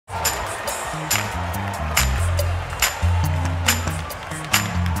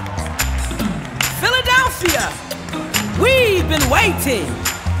Philadelphia, we've been waiting.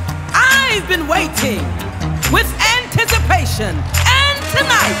 I've been waiting with anticipation. And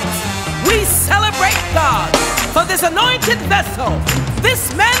tonight, we celebrate God for this anointed vessel,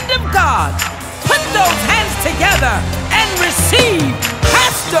 this man of God. Put those hands together and receive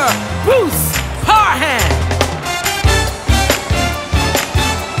Pastor Bruce Parham.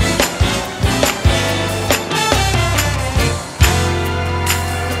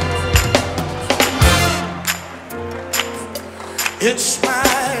 It's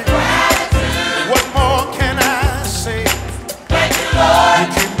mine. What more can I say? Thank you, Lord. You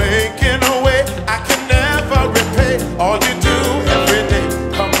keep making a way I can never repay. All you do every day,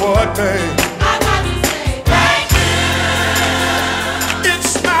 come what may. I got to say thank you.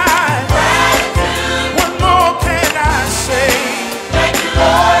 It's mine. What more can I say? Thank you,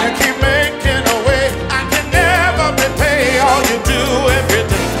 Lord. You keep making a way I can never repay. All you do every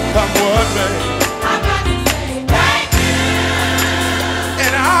day, come what may.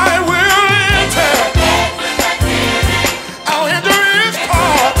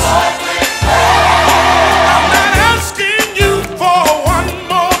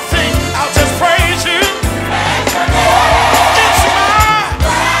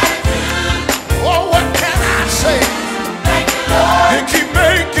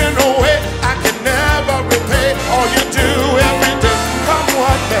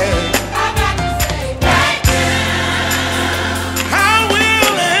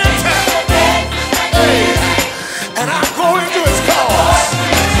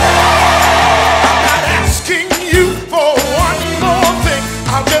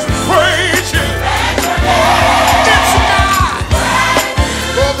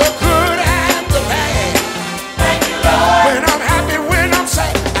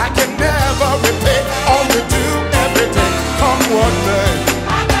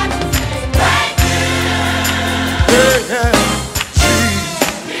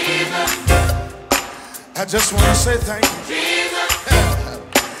 I just want to say thank you, Jesus.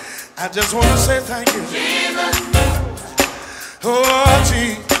 I just want to say thank you, Jesus. Oh,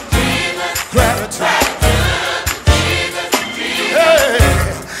 Jesus. Gratitude. Hey,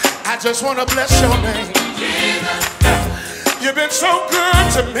 I just want to bless your name. You've been so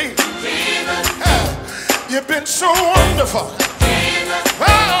good to me. You've been so wonderful.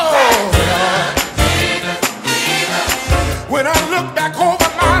 Oh, when I look back over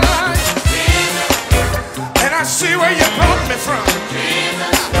my life, I see where you brought me from.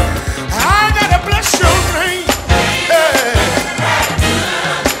 I gotta bless your name. Hey.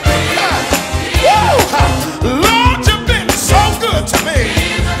 Lord, you've been so good to me.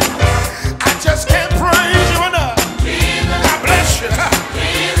 I just can't praise you enough. I bless you.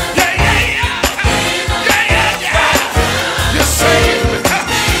 Yeah, yeah, yeah. Yeah, yeah, yeah. You saved me.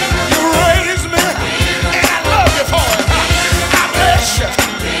 You raised me. And I love you for it. I bless you.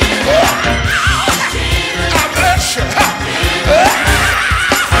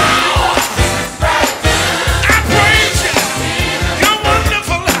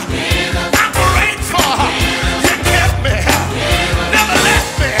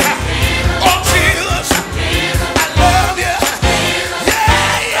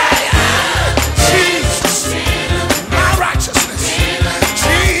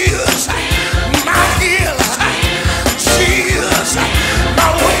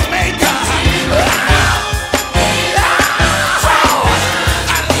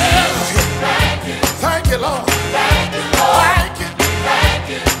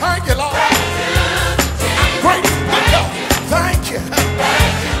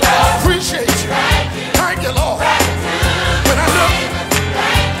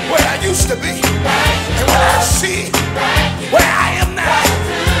 To be, and when I see where I am now,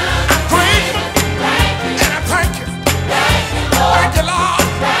 I'm grateful and I thank you. Thank you, Lord.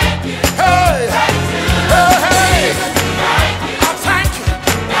 Hey, hey, hey. I thank you,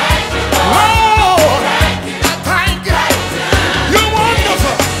 Lord. I thank you. You're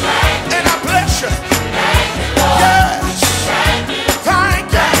wonderful, and I bless you. Yes,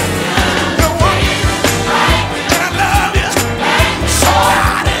 thank you. You're wonderful, and I love you.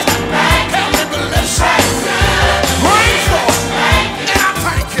 Somebody.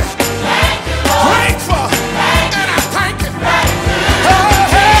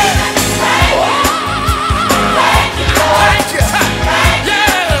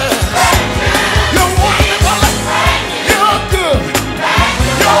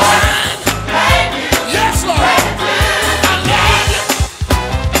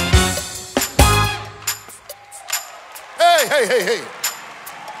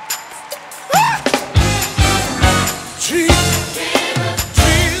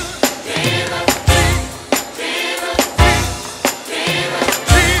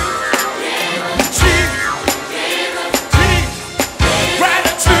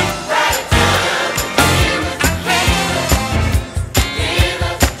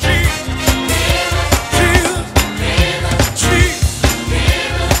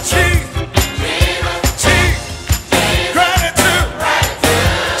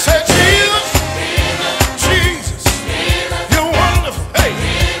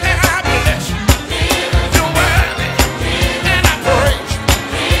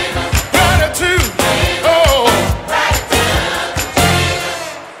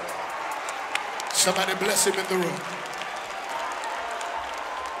 Somebody bless him in the room.